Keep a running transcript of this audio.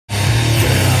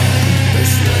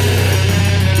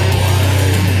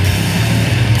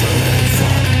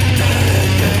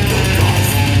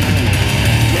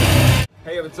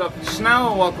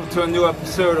Metal. Welcome to a new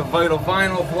episode of Vital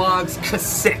Vinyl Vlogs,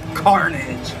 Cassette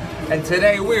Carnage. And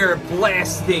today we are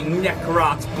blasting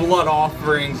Necrot-Blood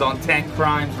Offerings on Tank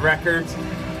Crimes Records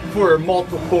for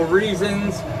multiple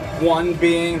reasons. One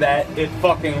being that it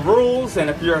fucking rules, and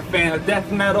if you're a fan of death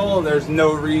metal, there's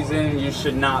no reason you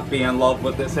should not be in love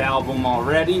with this album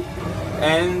already.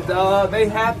 And they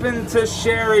happen to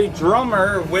share a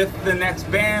drummer with the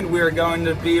next band we're going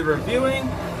to be reviewing,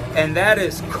 and that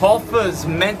is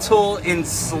Caffa-Mental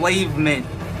Enslavement.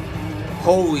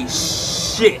 Holy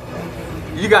shit.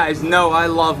 You guys know I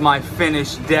love my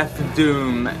Finnish Death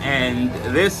Doom, and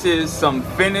this is some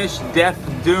Finnish Death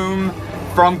Doom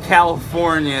from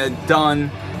California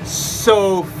done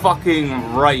so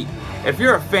fucking right. If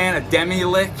you're a fan of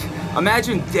Demi-Lick,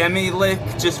 imagine Demi-Lick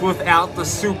just without the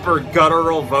super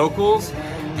guttural vocals,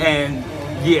 and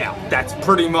yeah, that's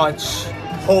pretty much,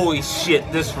 holy shit,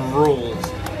 this rules.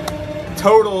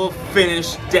 Total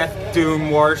Finnish Death Doom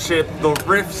worship. The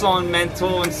riffs on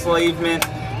Mental Enslavement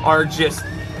are just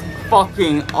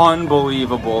fucking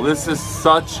unbelievable. This is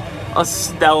such a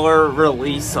stellar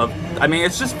release of, I mean,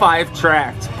 it's just 5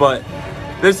 tracks, but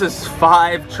this is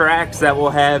 5 tracks that will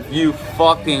have you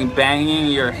fucking banging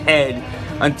your head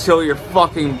until your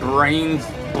fucking brains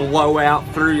blow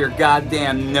out through your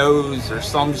goddamn nose or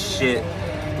some shit.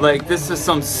 Like, this is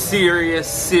some serious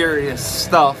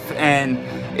stuff, and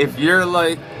if you're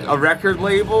like a record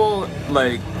label,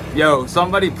 like, yo,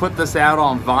 somebody put this out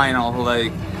on vinyl.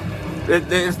 Like,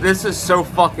 this is so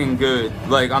fucking good.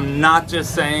 Like, I'm not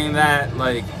just saying that.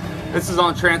 Like, this is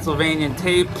on Transylvanian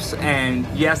Tapes, and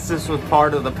yes, this was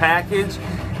part of the package.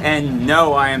 And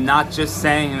no, I am not just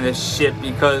saying this shit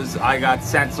because I got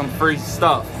sent some free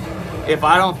stuff. If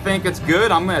I don't think it's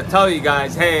good, I'm gonna tell you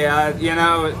guys, hey, you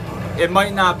know, it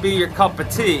might not be your cup of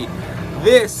tea.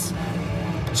 This,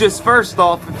 just first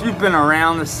off, if you've been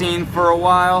around the scene for a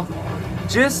while,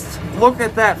 just look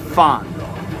at that font.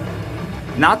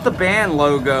 Not the band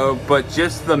logo, but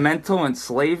just the Mental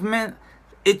Enslavement.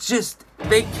 It just,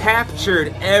 they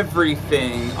captured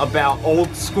everything about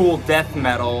old school death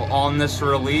metal on this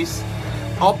release,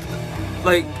 up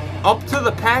to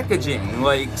the packaging,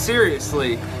 like,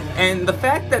 seriously. And the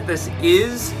fact that this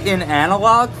is in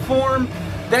analog form,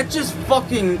 that just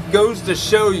fucking goes to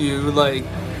show you, like,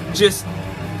 just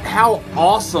how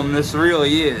awesome this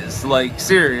really is. Like,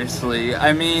 seriously.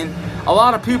 I mean, a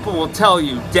lot of people will tell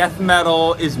you death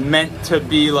metal is meant to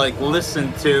be, like,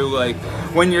 listened to, like,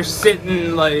 when you're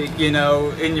sitting, like, you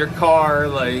know, in your car,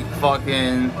 like,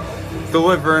 fucking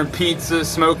delivering pizza,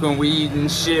 smoking weed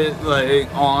and shit, like,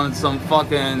 on some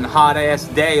fucking hot-ass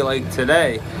day like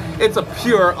today. It's a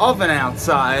pure oven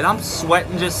outside. I'm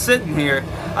sweating just sitting here.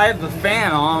 I have the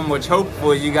fan on, which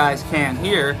hopefully you guys can't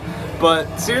hear.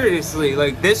 But seriously,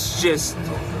 like, this just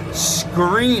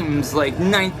screams like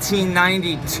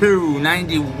 1992,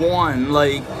 91,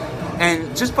 like,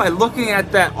 and just by looking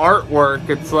at that artwork,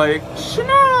 it's like,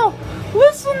 Chanel,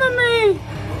 listen to me.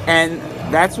 And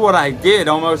that's what I did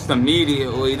almost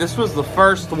immediately. This was the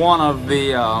first one of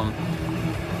the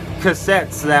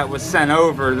cassettes that was sent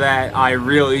over that I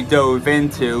really dove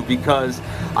into, because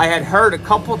I had heard a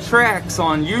couple tracks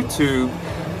on YouTube,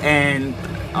 and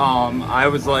I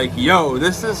was like, yo,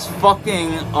 this is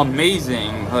fucking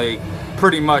amazing. Like,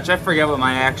 pretty much, I forget what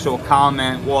my actual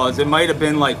comment was. It might have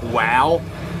been like, wow.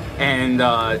 And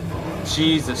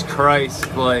Jesus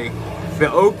Christ, like,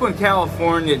 the Oakland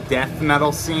California death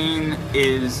metal scene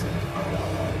is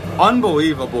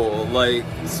unbelievable. Like,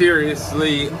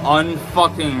 seriously,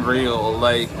 unfucking real.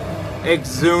 Like,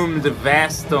 Exhumed,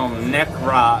 Vastum,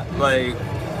 Necrot, like,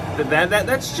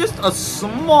 that's just a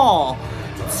small,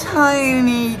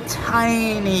 tiny,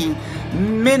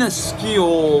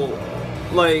 minuscule,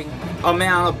 like,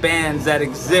 amount of bands that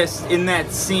exist in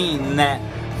that scene that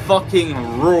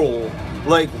fucking rule.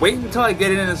 Like, wait until I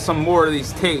get into some more of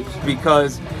these tapes,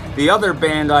 because the other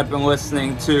band I've been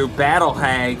listening to, Battle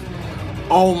Hag,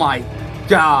 oh my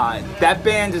god, that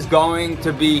band is going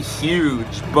to be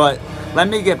huge. But let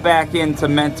me get back into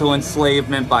Mental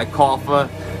Enslavement by Caffa.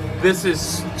 This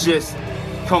is just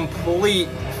complete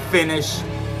Finnish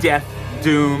death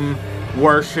doom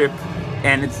worship,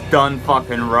 and it's done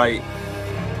fucking right.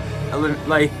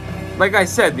 Like I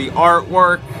said, the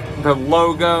artwork, the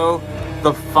logo,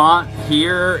 the font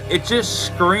here, it just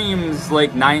screams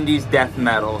like 90s death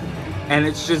metal, and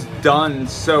it's just done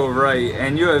so right.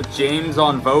 And you have James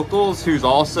on vocals, who's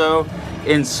also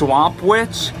in Swamp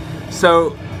Witch.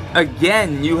 So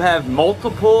again, you have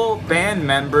multiple band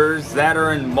members that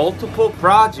are in multiple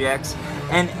projects,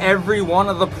 and every one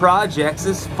of the projects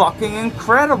is fucking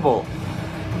incredible.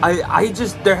 I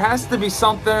just, there has to be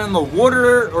something in the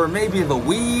water, or maybe the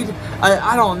weed.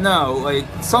 I don't know. Like,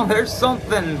 there's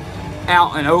something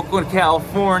out in Oakland,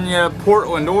 California,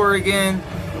 Portland, Oregon.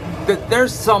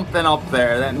 There's something up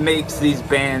there that makes these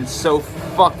bands so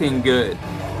fucking good.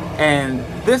 And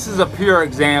this is a pure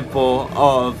example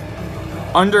of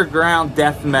underground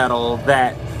death metal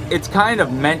that it's kind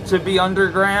of meant to be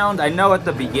underground. I know at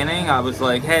the beginning I was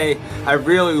like, hey, I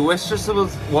really wish this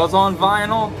was on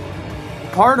vinyl.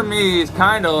 Part of me is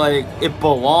kind of like, it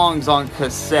belongs on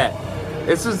cassette.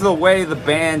 This is the way the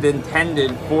band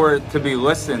intended for it to be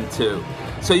listened to.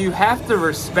 So you have to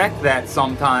respect that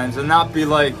sometimes and not be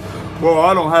like, well,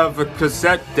 I don't have a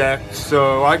cassette deck,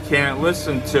 so I can't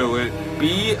listen to it.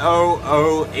 B-O-O-H-O-O.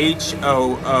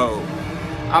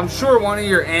 I'm sure one of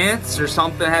your aunts or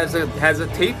something has a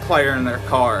tape player in their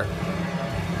car.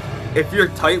 If you're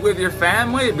tight with your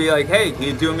family, it'd be like, hey, can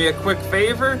you do me a quick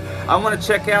favor? I want to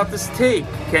check out this tape.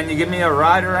 Can you give me a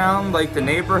ride around, like, the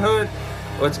neighborhood?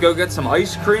 Let's go get some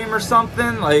ice cream or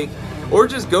something, like, or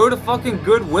just go to fucking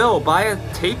Goodwill, buy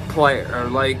a tape player.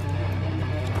 Like,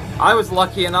 I was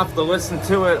lucky enough to listen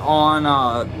to it on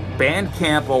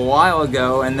Bandcamp a while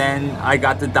ago, and then I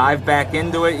got to dive back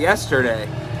into it yesterday.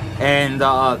 And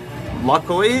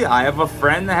luckily, I have a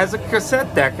friend that has a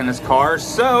cassette deck in his car,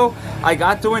 so I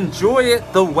got to enjoy it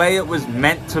the way it was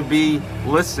meant to be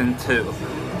listened to.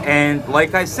 And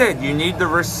like I said, you need to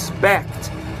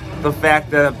respect the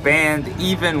fact that a band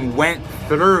even went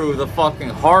through the fucking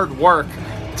hard work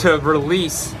to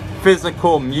release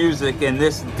physical music in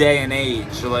this day and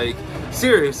age. Like,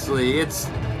 seriously, it's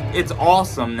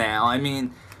awesome now. I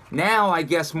mean, now I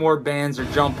guess more bands are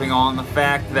jumping on the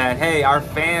fact that, hey, our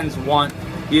fans want,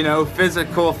 you know,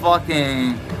 physical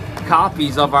fucking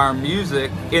copies of our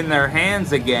music in their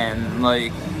hands again.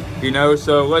 Like, you know,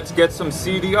 so let's get some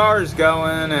CDRs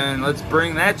going and let's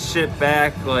bring that shit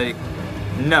back. Like,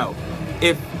 no.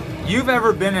 If you've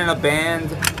ever been in a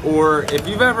band, or if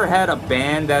you've ever had a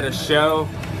band at a show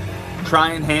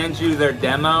try and hand you their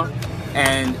demo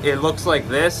and it looks like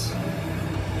this,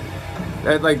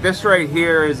 like this right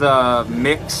here is a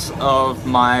mix of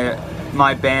my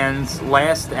band's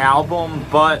last album,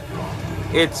 but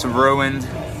it's ruined.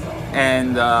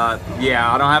 And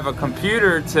yeah, I don't have a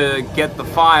computer to get the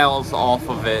files off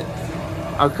of it,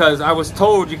 because I was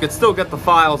told you could still get the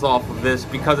files off of this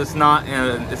because it's not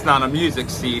a music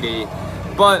CD.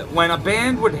 But when a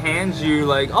band would hand you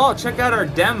like, oh, check out our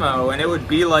demo, and it would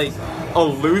be like a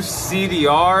loose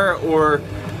CDR or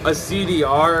a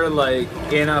CDR like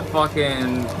in a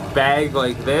fucking bag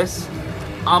like this,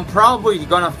 I'm probably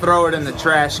gonna throw it in the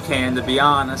trash can, to be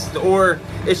honest, or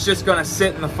it's just gonna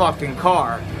sit in the fucking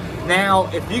car. Now,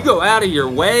 if you go out of your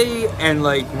way and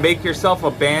like make yourself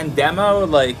a band demo,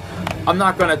 like, I'm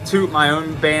not gonna toot my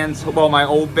own band's, well, my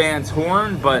old band's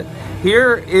horn, but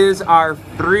here is our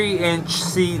 3-inch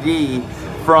CD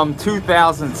from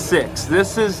 2006.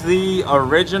 This is the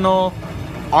original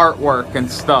artwork and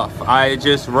stuff. I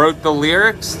just wrote the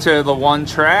lyrics to the one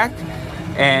track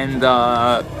and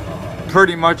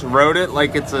pretty much wrote it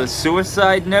like it's a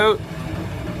suicide note.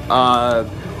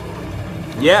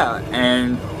 Yeah,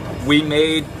 and we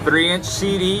made 3-inch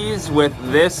CDs with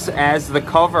this as the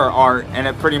cover art, and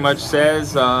it pretty much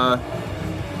says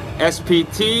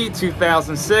SPT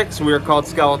 2006, we are called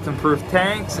Skeleton Proof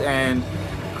Tanks, and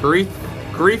Grief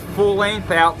full length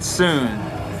out soon.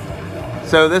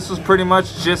 So this was pretty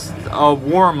much just a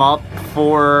warm-up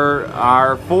for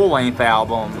our full-length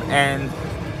album, and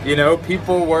you know,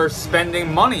 people were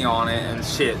spending money on it and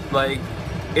shit. Like,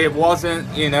 it wasn't,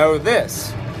 you know,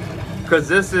 this, because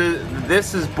this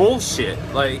is bullshit.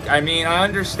 Like, I mean, I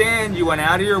understand you went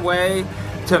out of your way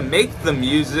to make the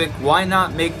music. Why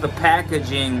not make the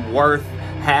packaging worth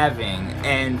having?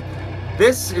 And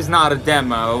this is not a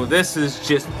demo. This is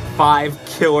just 5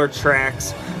 killer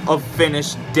tracks of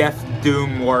Finnish death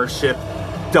doom worship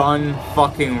done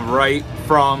fucking right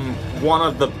from one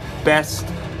of the best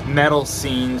metal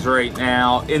scenes right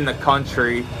now in the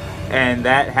country, and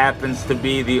that happens to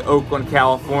be the Oakland,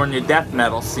 California death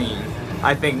metal scene.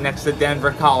 I think next to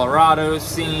Denver, Colorado's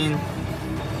scene,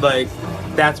 like,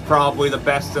 that's probably the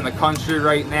best in the country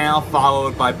right now,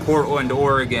 followed by Portland,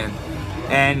 Oregon.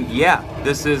 And yeah,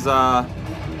 this is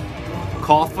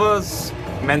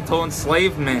Caffa-Mental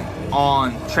Enslavement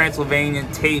on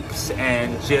Transylvanian Tapes.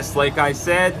 And just like I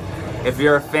said, if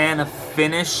you're a fan of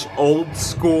Finnish old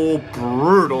school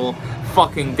brutal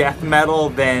fucking death metal,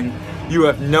 then you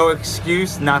have no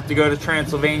excuse not to go to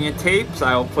Transylvanian Tapes.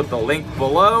 I'll put the link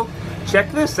below. Check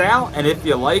this out, and if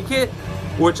you like it,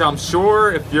 which I'm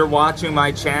sure if you're watching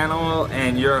my channel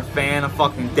and you're a fan of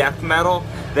fucking death metal,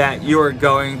 that you are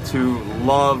going to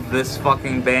love this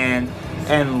fucking band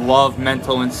and love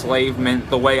Mental Enslavement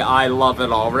the way I love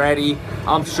it already.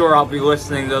 I'm sure I'll be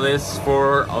listening to this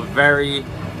for a very,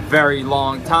 very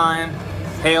long time.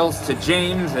 Hails to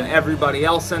James and everybody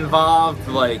else involved.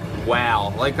 Like,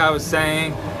 wow. Like I was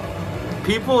saying,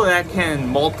 people that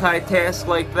can multitask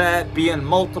like that, be in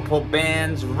multiple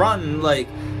bands, run like,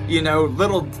 you know,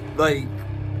 little like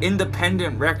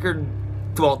independent record,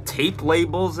 well, tape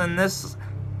labels in this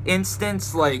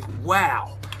instance, like,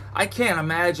 wow. I can't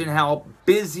imagine how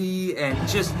busy and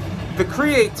just the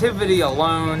creativity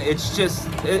alone, it's just,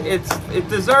 it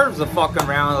deserves a fucking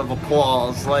round of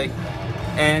applause. Like,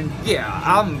 and yeah,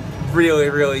 I'm really,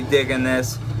 really digging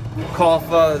this.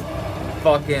 Caffa,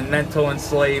 fucking Mental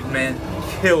Enslavement,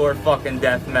 killer fucking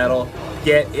death metal.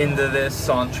 Get into this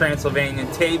on Transylvanian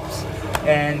Tapes.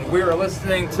 And we were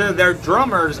listening to their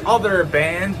drummer's other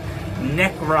band,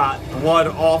 Necrot-Blood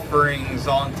Offerings,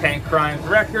 on Tank Crimes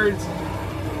Records.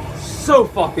 So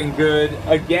fucking good.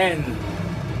 Again,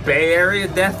 Bay Area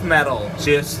death metal,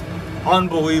 just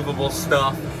unbelievable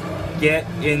stuff. Get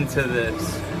into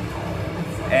this.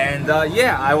 And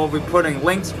yeah, I will be putting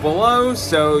links below,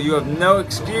 so you have no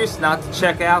excuse not to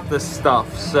check out this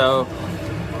stuff. So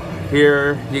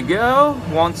here you go.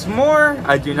 Once more,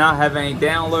 I do not have any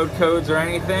download codes or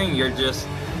anything. You're just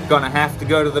gonna have to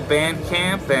go to the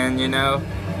Bandcamp and, you know,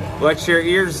 let your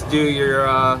ears do your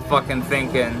fucking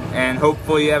thinking. And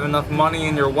hopefully you have enough money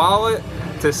in your wallet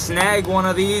to snag one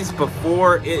of these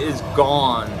before it is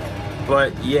gone.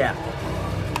 But yeah,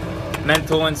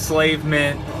 Mental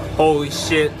Enslavement. Holy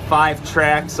shit, 5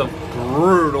 tracks of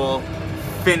brutal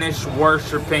Finnish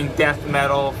worshipping death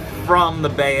metal from the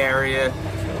Bay Area.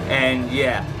 And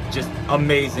yeah, just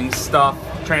amazing stuff.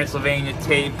 Transylvanian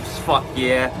Tapes, fuck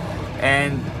yeah.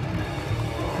 And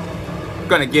I'm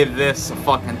gonna give this a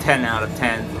fucking 10 out of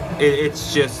 10.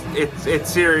 It's just,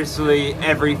 it's seriously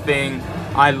everything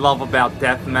I love about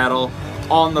death metal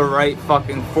on the right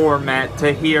fucking format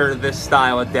to hear this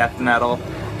style of death metal.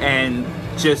 And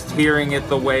just hearing it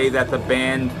the way that the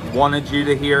band wanted you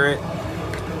to hear it,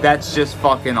 that's just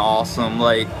fucking awesome.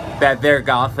 Like, that their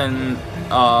Gothen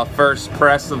first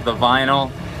press of the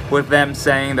vinyl, with them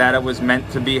saying that it was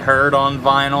meant to be heard on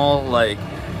vinyl, like,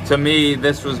 to me,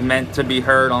 this was meant to be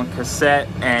heard on cassette,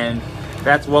 and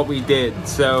that's what we did.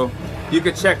 So you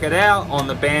could check it out on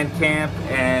the Bandcamp.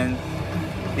 And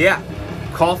yeah,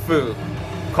 Caffa,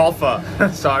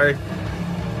 sorry,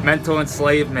 Mental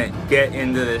Enslavement. Get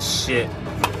into this shit.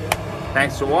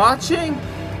 Thanks for watching.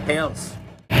 Hails.